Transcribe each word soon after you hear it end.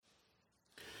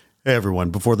Hey everyone,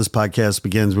 before this podcast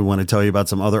begins, we want to tell you about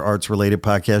some other arts-related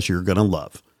podcasts you're going to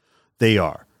love. They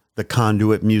are the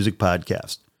Conduit Music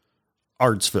Podcast,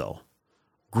 Artsville,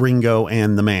 Gringo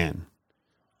and the Man,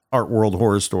 Art World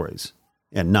Horror Stories,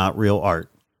 and Not Real Art.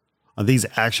 On these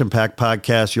action-packed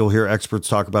podcasts, you'll hear experts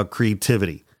talk about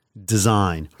creativity,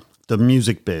 design, the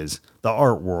music biz, the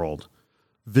art world,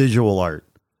 visual art,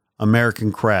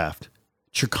 American craft,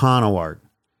 Chicano art,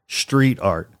 street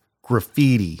art,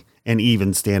 graffiti, and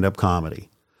even stand-up comedy.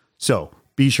 So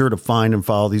be sure to find and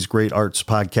follow these great arts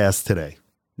podcasts today.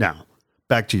 Now,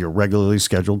 back to your regularly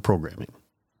scheduled programming.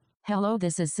 Hello,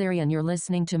 this is Siri and you're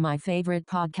listening to my favorite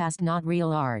podcast, Not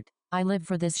Real Art. I live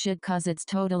for this shit cause it's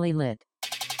totally lit.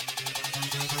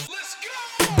 Let's go!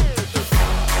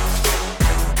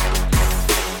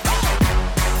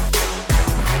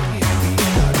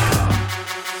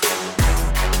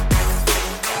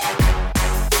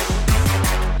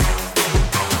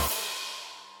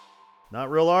 Not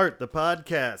Real Art, the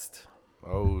podcast.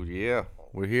 Oh, yeah.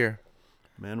 We're here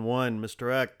Man 1,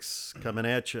 Mr. X, coming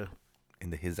at you.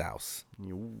 in his house.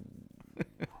 I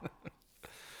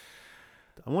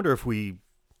wonder if we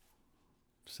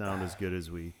sound as good as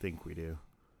we think we do.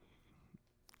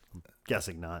 I'm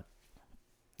guessing not.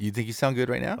 You think you sound good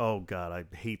right now? Oh, God, I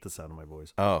hate the sound of my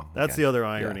voice. Oh. That's okay. the other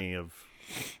irony of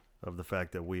the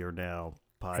fact that we are now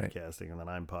podcasting and that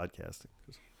I'm podcasting.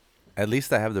 At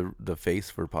least I have the face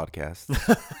for podcasts.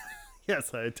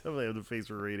 Yes, I definitely have the face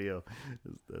for radio.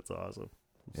 That's awesome.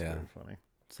 It's Yeah. very funny.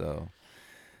 So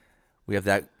we have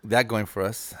that going for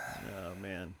us. Oh,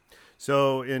 man.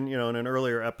 So in an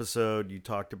earlier episode, you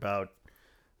talked about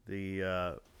the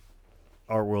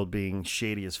art world being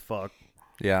shady as fuck.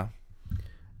 Yeah.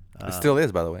 It still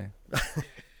is, by the way.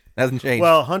 Hasn't changed.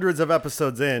 Well, hundreds of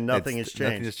episodes in, nothing has changed.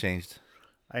 Nothing has changed.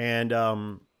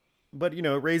 And but it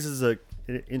raises an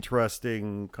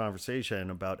interesting conversation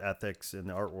about ethics in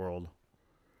the art world.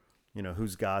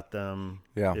 Who's got them,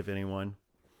 Yeah. if anyone.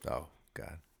 Oh,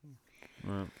 God.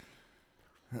 I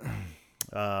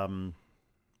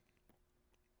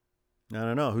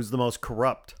don't know. Who's the most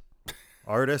corrupt?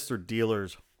 Artists or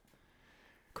dealers?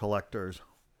 Collectors?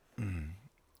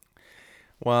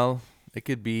 Well, it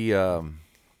could be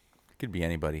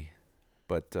anybody,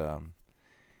 but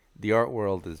the art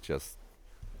world is just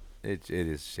it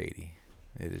is shady.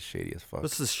 It is shady as fuck.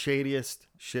 What's the shadiest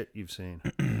shit you've seen?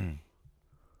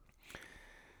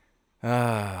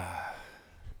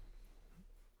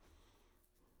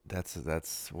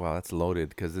 That's loaded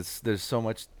because there's so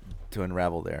much to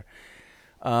unravel there.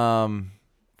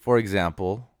 For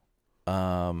example,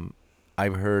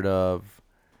 I've heard of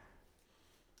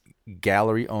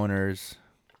gallery owners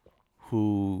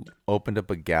who opened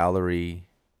up a gallery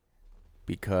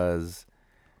because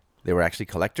they were actually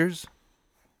collectors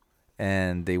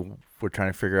and they were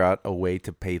trying to figure out a way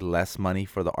to pay less money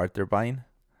for the art they're buying.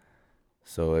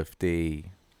 So if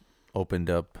they opened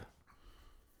up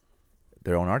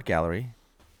their own art gallery,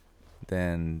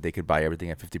 then they could buy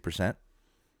everything at 50%,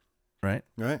 right?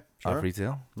 Right. Sure. Off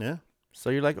retail. Yeah. So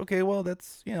you're like, okay, well,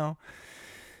 that's, If the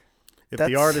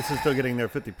That's- artist is still getting their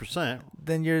 50%,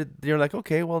 then you're like,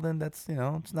 okay, well, then that's,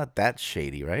 it's not that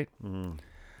shady, right?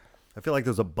 I feel like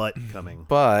there's a but coming.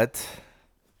 But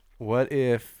what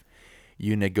if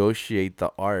you negotiate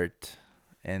the art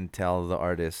and tell the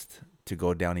artist to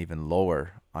go down even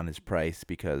lower on his price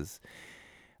because,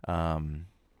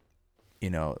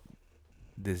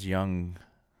 this young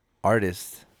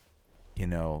artist,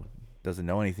 doesn't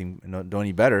know anything, know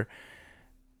any better,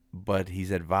 but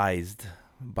he's advised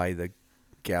by the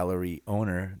gallery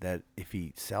owner that if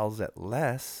he sells at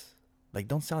less, like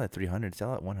don't sell at 300,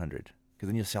 sell at 100, because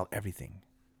then you'll sell everything,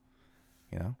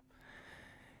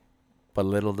 But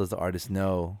little does the artist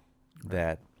know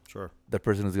that Sure. the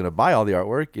person who's going to buy all the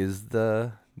artwork is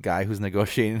the guy who's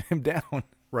negotiating him down.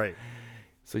 Right.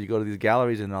 So you go to these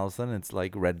galleries and all of a sudden it's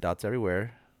like red dots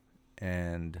everywhere.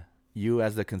 And you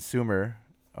as the consumer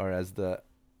or as the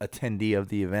attendee of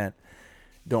the event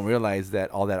don't realize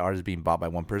that all that art is being bought by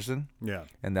one person. Yeah.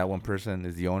 And that one person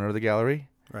is the owner of the gallery.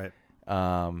 Right.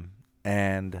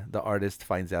 And the artist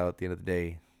finds out at the end of the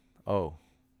day, oh,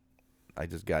 I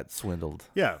just got swindled.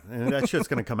 Yeah. And that shit's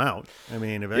going to come out. I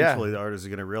mean, eventually the artist is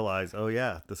going to realize, oh,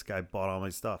 yeah, this guy bought all my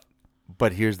stuff.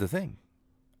 But here's the thing.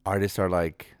 Artists are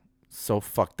like so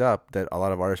fucked up that a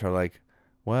lot of artists are like,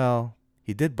 well,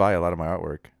 he did buy a lot of my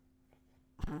artwork.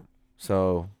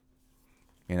 So,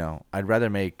 I'd rather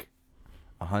make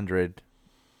 100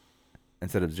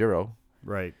 instead of 0,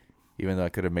 Right. even though I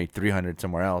could have made 300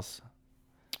 somewhere else.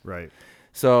 Right.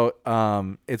 So,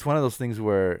 it's one of those things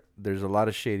where there's a lot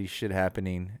of shady shit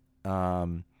happening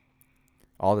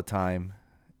all the time.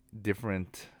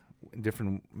 Different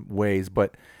different ways.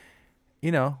 But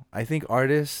I think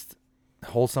artists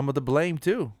hold some of the blame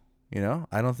too.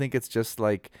 I don't think it's just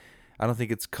like, I don't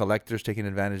think it's collectors taking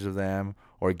advantage of them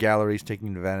or galleries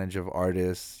taking advantage of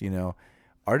artists.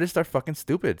 Artists are fucking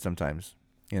stupid sometimes,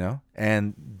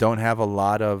 and don't have a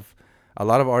lot of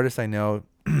artists I know.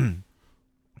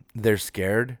 They're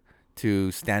scared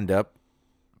to stand up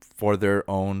for their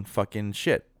own fucking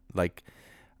shit. Like,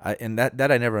 and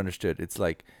that I never understood. It's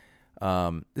like,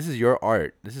 this is your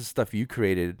art. This is stuff you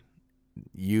created.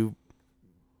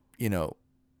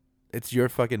 It's your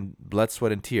fucking blood,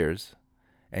 sweat, and tears,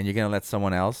 and you're gonna let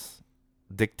someone else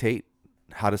dictate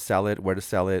how to sell it, where to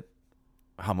sell it,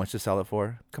 how much to sell it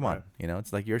for? Come on,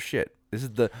 it's like your shit. This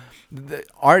is the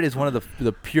art is one of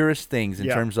the purest things in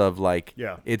terms of like,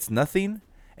 it's nothing,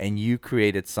 and you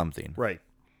created something, Right.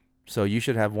 So you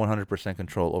should have 100%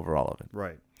 control over all of it.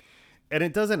 Right. And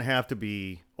it doesn't have to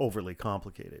be overly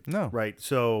complicated. No. Right.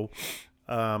 So,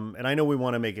 and I know we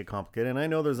want to make it complicated, and I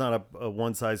know there's not a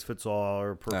one size fits all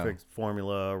or perfect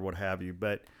formula or what have you,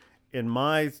 but in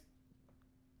my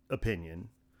opinion,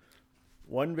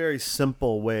 one very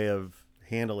simple way of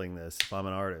handling this, if I'm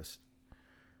an artist,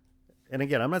 and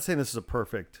again, I'm not saying this is a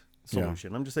perfect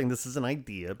solution. I'm just saying this is an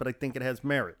idea, but I think it has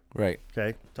merit. Right.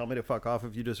 Okay. Tell me to fuck off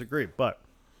if you disagree. But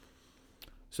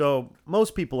so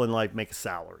most people in life make a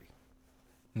salary,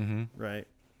 right?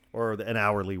 Or an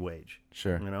hourly wage.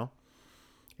 Sure.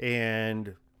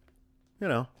 And,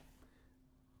 a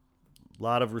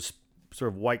lot of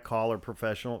sort of white collar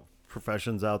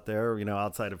professions out there,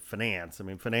 outside of finance. I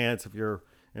mean, finance, if you're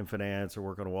in finance or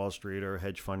work on Wall Street or a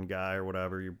hedge fund guy or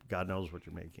whatever, God knows what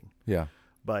you're making. Yeah.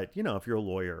 But, if you're a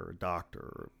lawyer or a doctor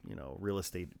or, real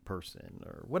estate person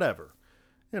or whatever,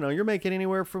 you're making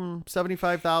anywhere from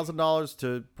 $75,000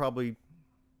 to probably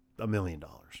 $1 million,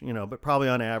 but probably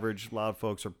on average, a lot of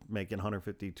folks are making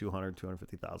 $150,000, $200,000,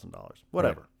 $250,000,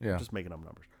 whatever. Right. Yeah. Just making up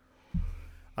numbers.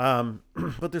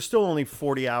 But there's still only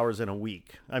 40 hours in a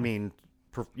week. I mean,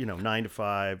 9 to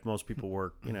 5, most people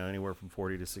work, anywhere from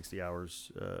 40 to 60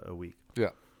 hours a week. Yeah.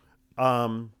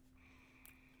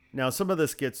 Now, some of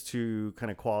this gets to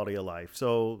kind of quality of life.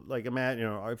 So, like,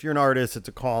 imagine, if you're an artist, it's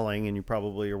a calling, and you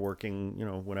probably are working,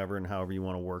 whenever and however you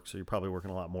want to work. So you're probably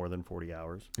working a lot more than 40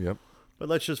 hours. Yep. But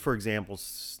let's just, for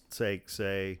example's sake,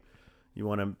 say you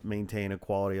want to maintain a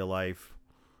quality of life.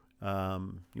 You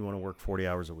want to work 40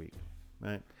 hours a week,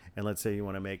 right? And let's say you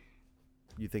want to make,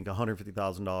 you think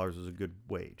 $150,000 is a good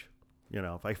wage.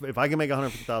 If I can make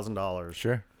 $150,000,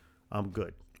 Sure. I'm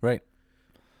good. Right.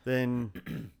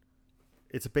 Then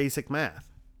it's a basic math,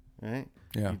 right?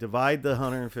 Yeah. You divide the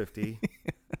 150,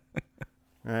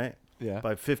 right? Yeah.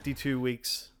 By 52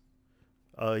 weeks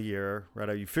a year,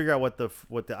 right? You figure out what the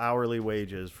hourly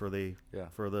wage is for the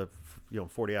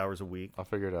 40 hours a week. I'll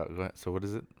figure it out. Go ahead. So what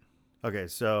is it? Okay,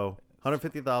 so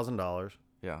 $150,000.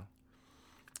 Yeah.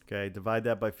 Okay, divide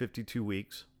that by 52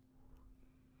 weeks.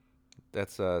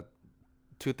 That's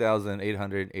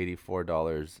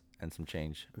 $2,884 and some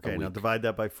change. Okay, now divide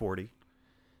that by 40.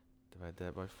 Divide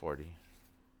that by 40.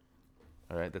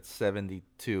 All right, that's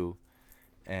 72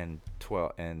 and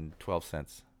 12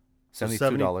 cents.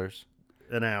 $72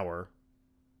 an hour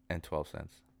and 12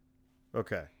 cents.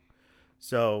 Okay.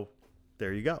 So,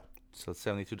 there you go. So it's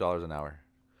 $72 an hour.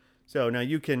 So, now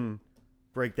you can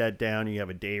break that down. You have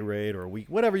a day rate or a week,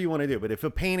 whatever you want to do. But if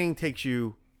a painting takes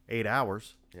you 8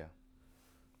 hours, yeah,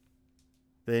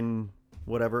 then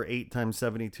whatever 8 times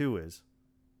 72 is,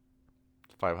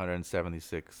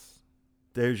 576.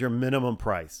 There's your minimum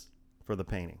price for the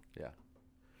painting. Yeah.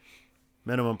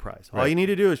 Minimum price. Right. All you need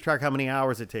to do is track how many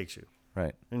hours it takes you.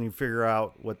 Right. And you figure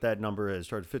out what that number is.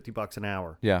 Charge $50 an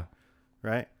hour. Yeah.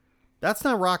 Right? That's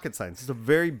not rocket science. It's a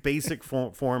very basic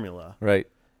formula. Right.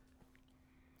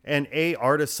 And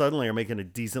artists suddenly are making a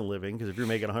decent living, because if you're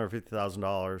making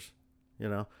 $150,000,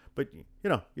 but you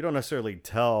don't necessarily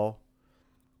tell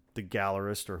the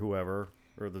gallerist or whoever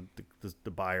or the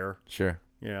buyer, Sure,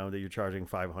 that you're charging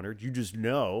 $500. You just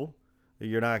know that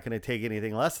you're not going to take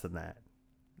anything less than that.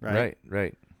 Right.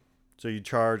 Right. So you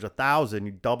charge $1,000,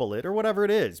 you double it or whatever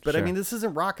it is. But Sure. I mean, this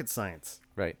isn't rocket science.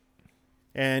 Right.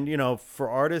 And, for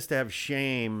artists to have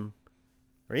shame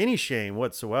or any shame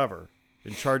whatsoever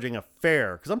in charging a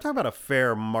fair, because I'm talking about a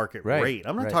fair market Right, rate.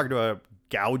 I'm not right. talking about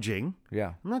gouging.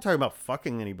 Yeah. I'm not talking about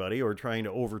fucking anybody or trying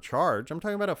to overcharge. I'm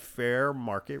talking about a fair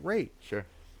market rate. Sure.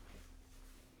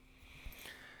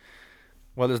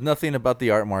 Well, there's nothing about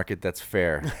the art market that's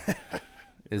fair.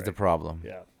 Is the problem?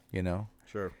 Yeah.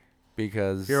 Sure.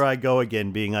 Because Here I go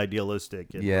again, being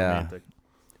idealistic and romantic.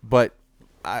 But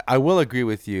I will agree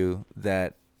with you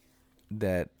that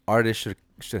artists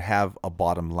should have a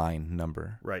bottom line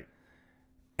number. Right.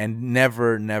 and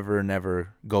never, never,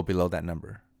 never go below that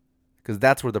number, because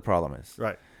that's where the problem is.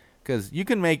 Right. Because you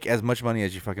can make as much money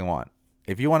as you fucking want.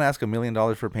 If you want to ask $1 million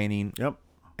for a painting, Yep.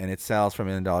 and it sells for $1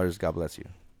 million, God bless you.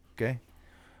 Okay,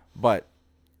 but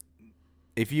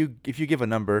if you give a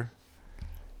number,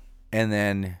 and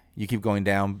then you keep going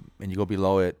down, and you go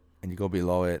below it, and you go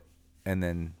below it, and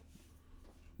then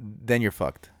you're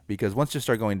fucked. Because once you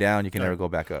start going down, you can never go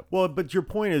back up. Well, but your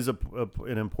point is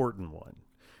an important one,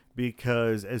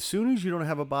 because as soon as you don't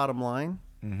have a bottom line,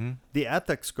 the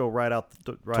ethics go right out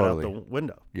the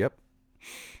window. Yep.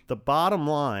 The bottom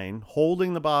line,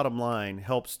 holding the bottom line,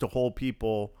 helps to hold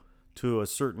people to a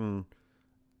certain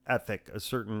ethic, a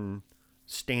certain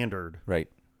standard. Right.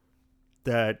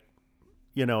 That,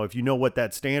 if you know what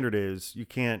that standard is, you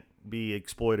can't be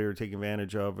exploited or taken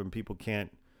advantage of, and people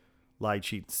can't lie,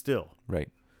 cheat, and steal. Right.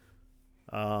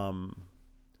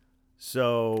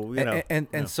 So,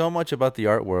 and so much about the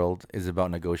art world is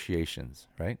about negotiations,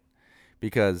 right?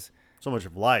 Because so much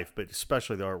of life, but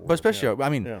especially the art world. But especially, I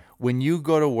mean, when you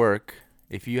go to work,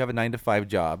 if you have a 9-to-5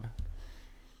 job,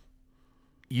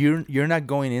 you're not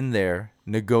going in there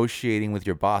negotiating with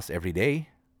your boss every day.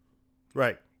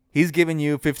 Right. He's giving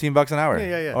you $15 an hour.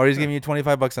 Yeah. Or he's giving you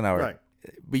 $25 an hour. Right.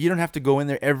 But you don't have to go in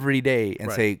there every day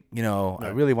and say, Right. I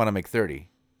really want to make 30,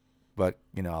 but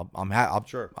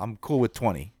I'm cool with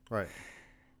 20. Right.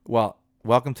 Well,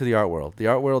 welcome to the art world. The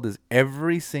art world is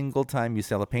every single time you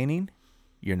sell a painting,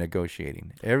 you're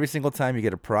negotiating. Every single time you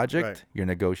get a project, you're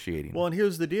negotiating. Well, and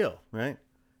here's the deal, right?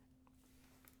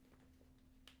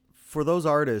 For those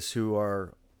artists who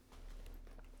are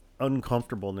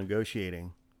uncomfortable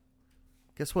negotiating,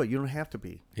 guess what? You don't have to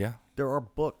be. Yeah. There are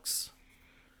books.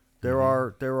 There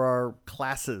are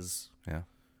classes. Yeah.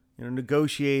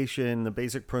 Negotiation, the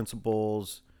basic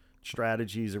principles,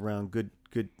 strategies around good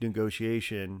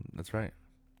negotiation. That's right.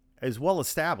 Is well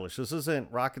established. This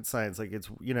isn't rocket science. Like it's,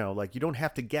 like you don't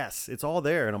have to guess. It's all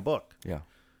there in a book. Yeah.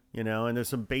 And there's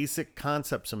some basic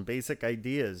concepts, some basic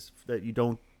ideas that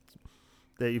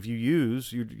if you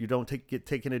use, you don't get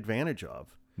taken advantage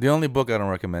of. The only book I don't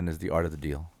recommend is The Art of the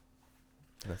Deal.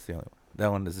 That's the only one.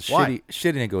 That one is Why?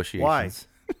 shitty negotiations. Why?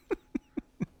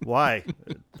 Why?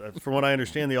 From what I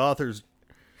understand, the author's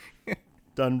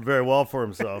done very well for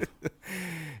himself.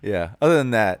 Yeah. Other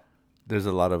than that, there's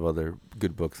a lot of other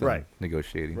good books on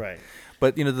negotiating. Right.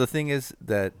 But, the thing is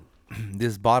that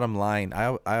this bottom line,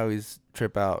 I always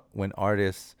trip out when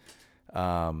artists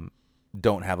don't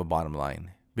have a bottom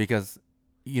line. Because,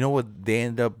 you know what? They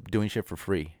end up doing shit for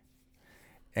free.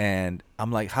 And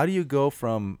I'm like, how do you go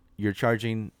from you're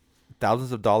charging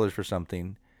thousands of dollars for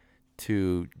something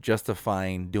to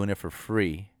justifying doing it for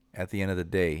free at the end of the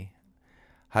day?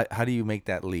 How do you make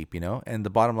that leap, And the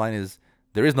bottom line is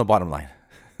there is no bottom line.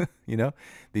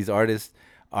 These artists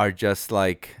are just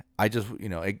like,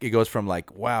 it goes from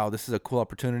like, wow, this is a cool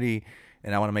opportunity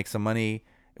and I want to make some money.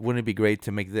 Wouldn't it be great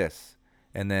to make this?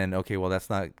 And then, okay, well, that's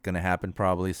not going to happen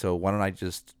probably. So why don't I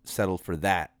just settle for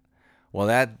that? Well,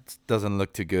 that doesn't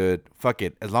look too good. Fuck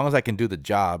it. As long as I can do the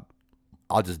job,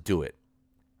 I'll just do it.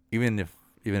 Even if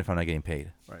I'm not getting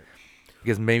paid. Right.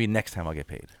 Because maybe next time I'll get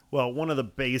paid. Well, one of the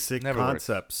basic Never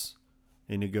concepts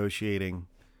in negotiating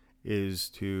is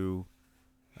to,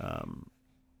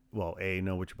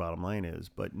 know what your bottom line is,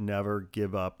 but never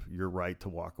give up your right to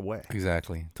walk away.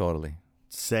 Exactly. Totally.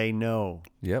 Say no.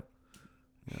 Yep.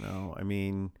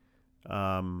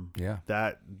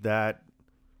 That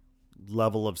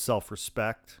level of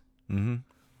self-respect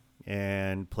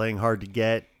and playing hard to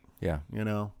get,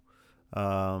 goes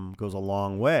a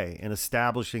long way in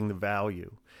establishing the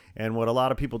value. And what a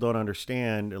lot of people don't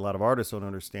understand, a lot of artists don't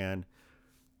understand,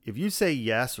 if you say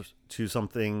yes to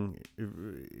something,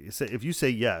 if you say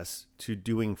yes to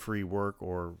doing free work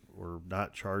or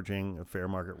not charging a fair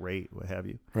market rate, what have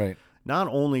you, right? Not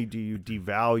only do you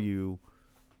devalue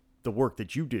the work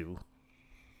that you do,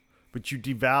 but you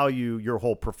devalue your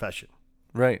whole profession.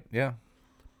 Right. Yeah.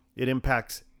 It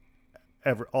impacts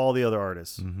all the other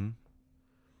artists. Mm-hmm.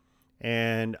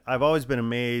 And I've always been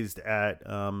amazed at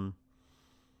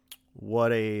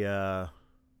within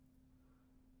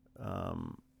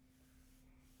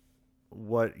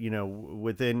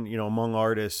among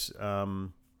artists,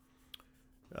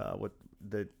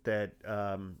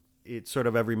 it's sort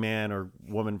of every man or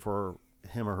woman for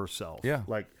him or herself. Yeah.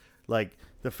 Like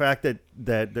the fact that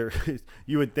there,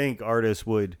 you would think artists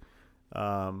would,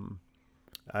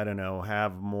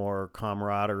 have more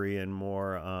camaraderie and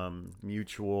more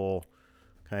mutual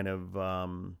kind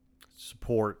of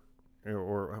support,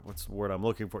 or what's the word I'm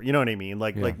looking for? You know what I mean?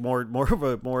 Like more of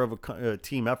a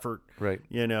team effort, right?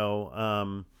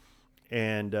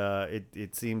 And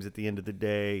it seems at the end of the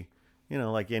day,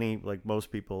 like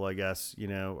most people, I guess,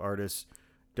 artists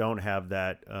don't have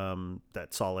that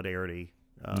that solidarity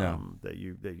No. that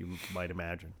you might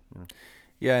imagine.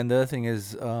 Yeah, and the other thing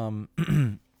is,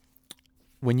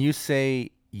 when you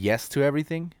say yes to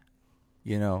everything,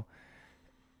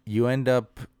 you end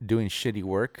up doing shitty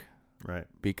work Right.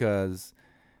 because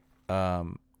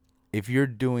if you're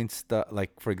doing stuff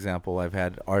like, for example, I've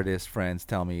had artist friends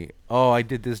tell me, "Oh, I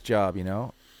did this job,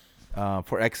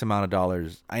 for X amount of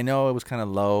dollars. I know it was kind of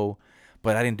low,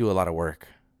 but I didn't do a lot of work,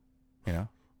 or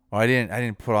I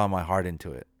didn't put all my heart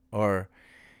into it, or,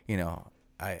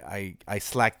 I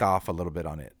slacked off a little bit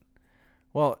on it."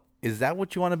 Well, is that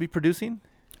what you want to be producing?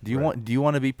 Do you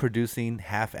want to be producing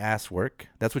half-ass work?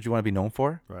 That's what you want to be known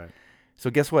for? Right. So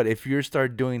guess what? If you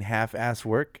start doing half-ass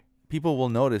work, people will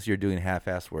notice you're doing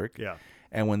half-ass work. Yeah.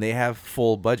 And when they have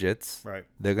full budgets, Right.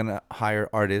 they're going to hire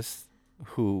artists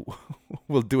who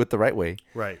will do it the right way,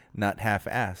 Right. not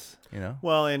half-ass,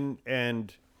 Well, and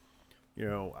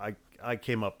I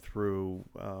came up through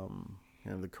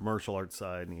the commercial art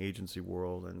side and the agency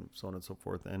world and so on and so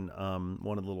forth. And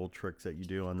one of the little tricks that you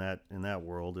do in that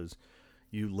world is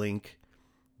you link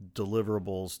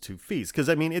deliverables to fees. Because,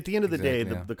 at the end of the day,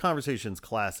 Exactly, yeah. the conversation's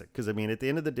classic. Because, at the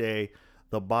end of the day,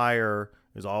 the buyer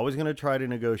is always going to try to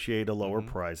negotiate a lower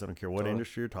price. I don't care what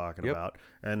industry you're talking Yep. about.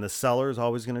 And the seller is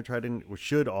always going to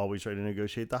should always try to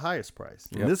negotiate the highest price.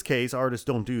 In Yep. this case, artists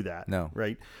don't do that. No.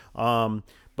 Right.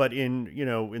 But in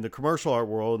the commercial art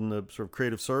world and the sort of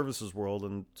creative services world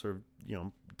and sort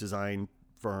of, design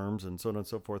firms and so on and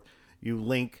so forth, you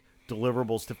link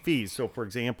deliverables to fees. So, for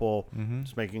example,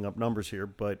 just making up numbers here,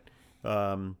 but,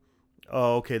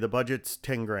 okay, the budget's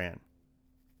 10 grand.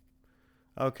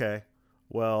 Okay.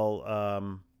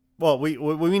 Well,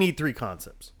 we need 3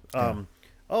 concepts.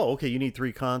 Okay, you need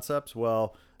 3 concepts.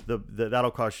 Well,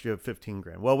 that'll cost you 15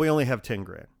 grand. Well, we only have 10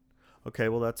 grand. Okay,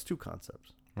 well, that's 2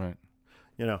 concepts. Right.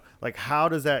 Like, how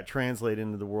does that translate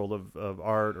into the world of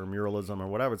art or muralism or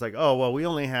whatever? It's like, oh, well, we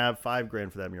only have 5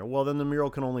 grand for that mural. Well, then the mural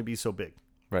can only be so big.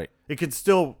 Right. I can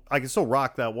still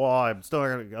rock that wall.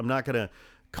 I'm not going to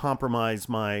compromise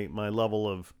my level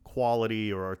of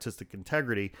quality or artistic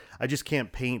integrity. I just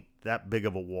can't paint that big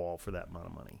of a wall for that amount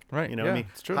of money. Right. You know what I Yeah, mean?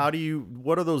 it's true.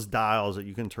 What are those dials that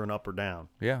you can turn up or down?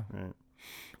 Yeah. Right.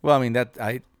 Well,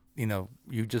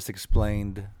 you just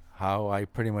explained how I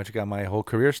pretty much got my whole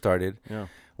career started Yeah.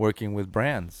 working with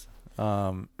brands.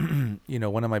 One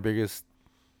of my biggest,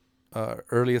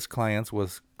 earliest clients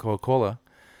was Coca-Cola.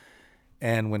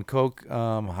 And when Coke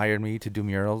hired me to do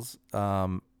murals,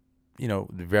 the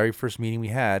very first meeting we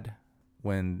had,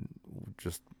 when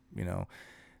just,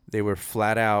 they were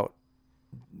flat out.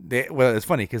 It's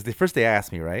funny because they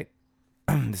asked me, right?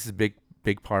 This is big,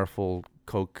 powerful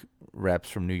Coke reps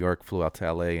from New York flew out to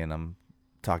LA, and I'm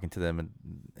talking to them,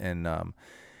 and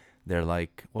they're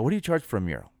like, "Well, what do you charge for a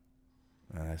mural?"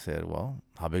 And I said, "Well,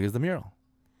 how big is the mural?"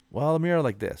 "Well, a mural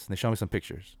like this." And they show me some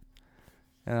pictures,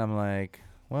 and I'm like,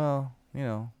 "Well,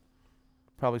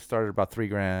 probably started about $3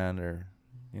 grand or,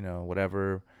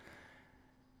 whatever."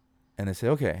 And they say,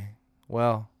 "Okay,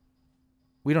 well,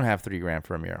 we don't have $3 grand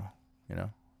for a mural.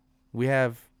 We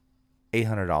have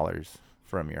 $800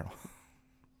 for a mural."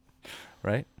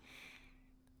 Right?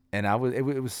 And it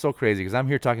was so crazy because I'm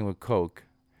here talking with Coke,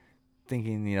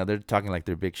 thinking, they're talking like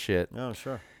they're big shit, Oh,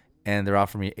 sure. and they're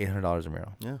offering me $800 a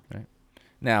mural. Yeah. Right?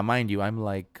 Now, mind you, I'm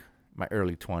like my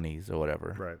early 20s or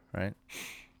whatever. Right. Right?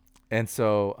 And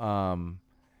so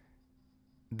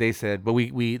they said, but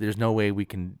we there's no way we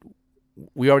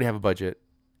already have a budget,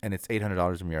 and it's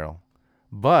 $800 a mural,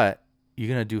 but you're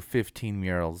gonna do 15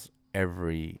 murals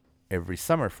every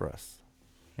summer for us,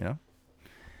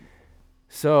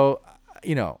 So,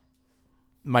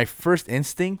 my first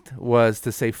instinct was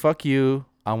to say, "Fuck you,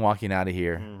 I'm walking out of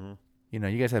here." Mm-hmm.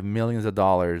 You guys have millions of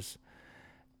dollars,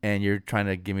 and you're trying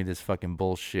to give me this fucking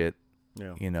bullshit,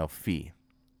 Yeah. fee.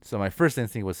 So my first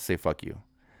instinct was to say, "Fuck you."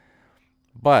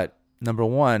 But number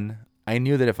one, I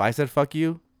knew that if I said "fuck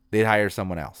you," they'd hire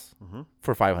someone else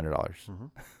for $500.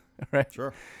 Right?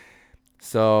 Sure.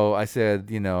 So I said,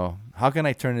 how can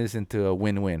I turn this into a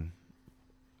win-win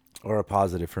or a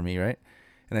positive for me, right?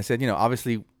 And I said,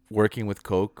 obviously working with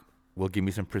Coke will give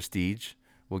me some prestige,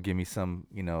 will give me some,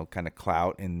 kind of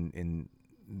clout in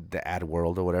the ad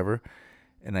world or whatever.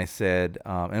 And I said,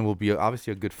 and will be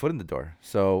obviously a good foot in the door.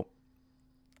 So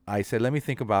I said, let me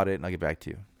think about it and I'll get back to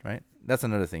you, right? That's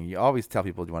another thing. You always tell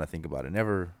people you want to think about it.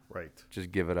 Never Right.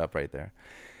 just give it up right there.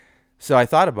 So I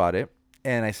thought about it,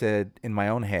 and I said in my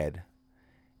own head,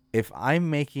 if I'm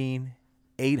making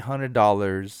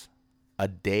 $800 a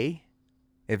day,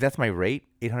 if that's my rate,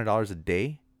 $800 a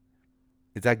day,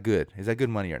 is that good? Is that good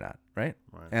money or not, right?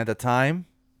 Right. And at the time,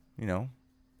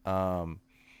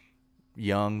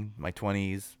 young, my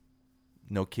 20s,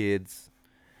 no kids,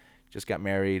 just got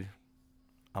married.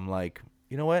 I'm like,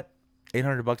 you know what?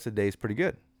 $800 a day is pretty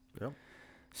good. Yep.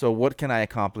 So what can I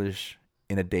accomplish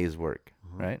in a day's work,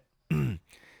 right?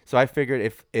 So I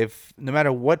figured if no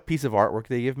matter what piece of artwork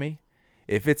they give me,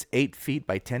 if it's 8 feet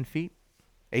by 10 feet,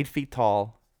 8 feet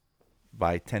tall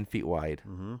by 10 feet wide,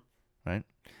 right?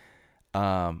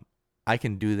 I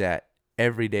can do that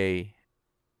every day,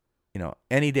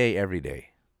 any day, every day,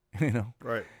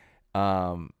 Right.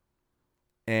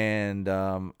 and I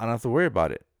don't have to worry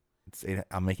about it.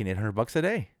 I'm making $800 a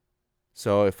day.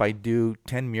 So if I do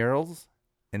 10 murals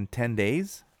in 10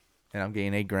 days and I'm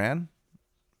getting $8,000,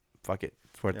 fuck it.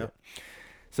 It's worth it.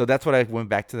 So that's what I went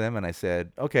back to them and I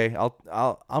said, okay,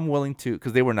 I'm willing to,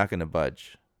 because they were not going to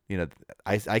budge.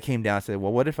 I came down and said,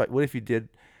 well, what if we did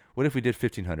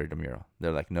 $1,500 a mural?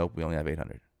 They're like, nope, we only have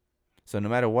 800. So no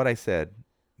matter what I said,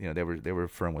 they were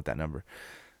firm with that number.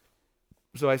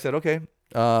 So I said, okay,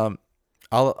 I'll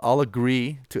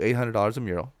agree to $800 a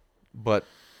mural, but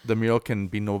the mural can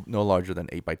be no larger than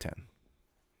 8 by 10.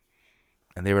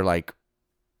 And they were like,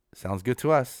 sounds good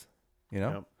to us,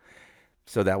 Yep.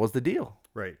 So that was the deal.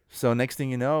 Right. So next thing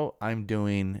you know, I'm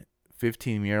doing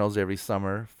 15 murals every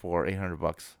summer for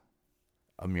 $800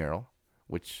 a mural,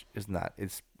 which is not,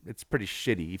 it's pretty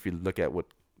shitty if you look at what,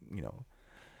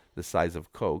 the size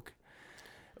of Coke.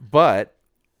 But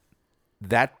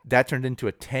that turned into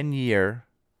a 10-year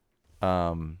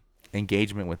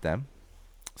engagement with them.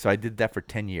 So I did that for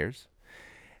 10 years.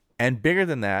 And bigger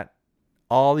than that,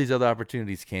 all these other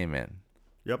opportunities came in.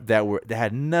 Yep. That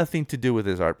had nothing to do with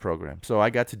his art program. So I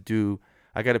got to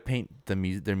paint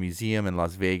their museum in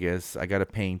Las Vegas. I got to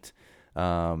paint,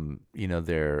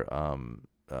 their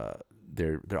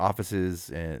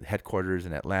offices and headquarters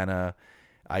in Atlanta.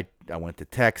 I went to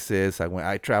Texas.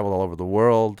 I traveled all over the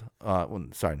world.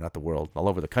 Not the world, all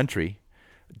over the country,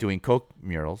 doing Coke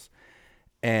murals,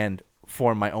 and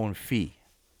for my own fee.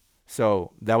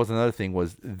 So that was another thing.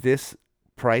 Was this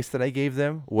price that I gave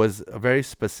them was a very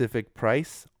specific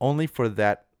price only for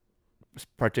that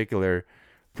particular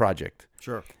project.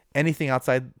 Sure. Anything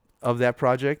outside of that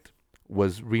project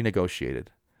was renegotiated.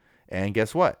 And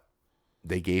guess what?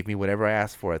 They gave me whatever I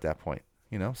asked for at that point,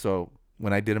 So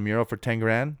when I did a mural for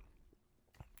 $10,000,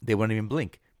 they wouldn't even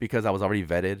blink because I was already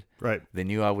vetted. Right. They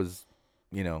knew I was,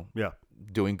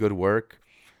 doing good work.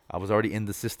 I was already in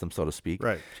the system, so to speak.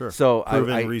 Right. Sure. So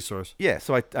Proven resource. Yeah.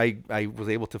 So I was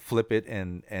able to flip it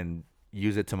and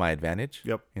use it to my advantage.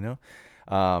 Yep.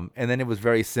 And then it was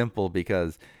very simple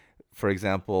because, for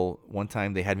example, one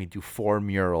time they had me do 4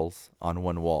 murals on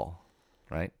one wall,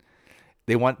 right?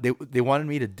 They wanted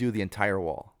me to do the entire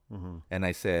wall, and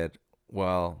I said,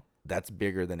 well, that's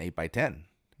bigger than 8 by 10,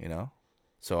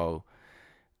 So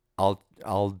I'll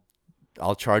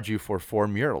charge you for 4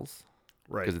 murals.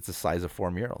 Right. Because it's the size of 4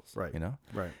 murals. Right.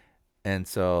 Right. And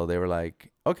so they were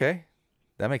like, okay,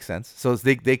 that makes sense. So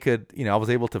they could, I was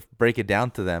able to break it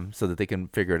down to them so that they can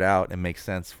figure it out and make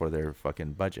sense for their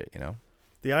fucking budget,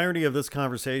 The irony of this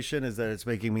conversation is that it's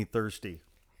making me thirsty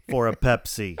for a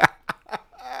Pepsi.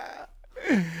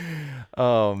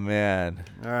 Oh, man.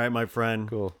 All right, my friend.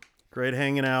 Cool. Great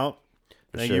hanging out.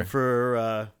 Thank you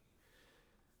for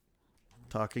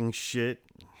talking shit.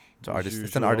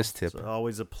 It's an artist tip. It's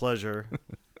always a pleasure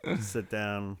to sit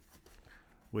down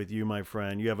with you, my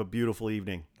friend. You have a beautiful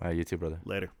evening. All right, you too, brother.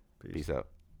 Later. Peace out.